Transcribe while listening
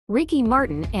Ricky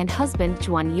Martin and husband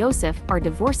Jwan Yosef are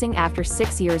divorcing after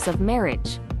 6 years of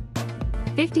marriage.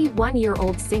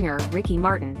 51-year-old singer Ricky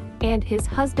Martin and his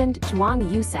husband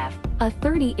Jwan Yosef, a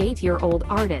 38-year-old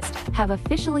artist, have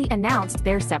officially announced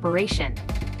their separation.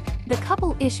 The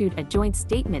couple issued a joint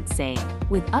statement saying,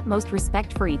 "With utmost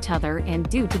respect for each other and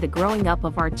due to the growing up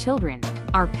of our children,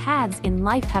 our paths in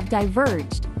life have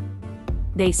diverged."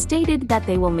 They stated that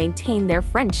they will maintain their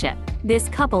friendship. This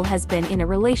couple has been in a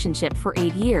relationship for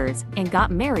 8 years and got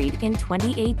married in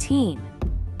 2018.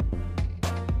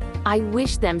 I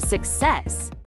wish them success.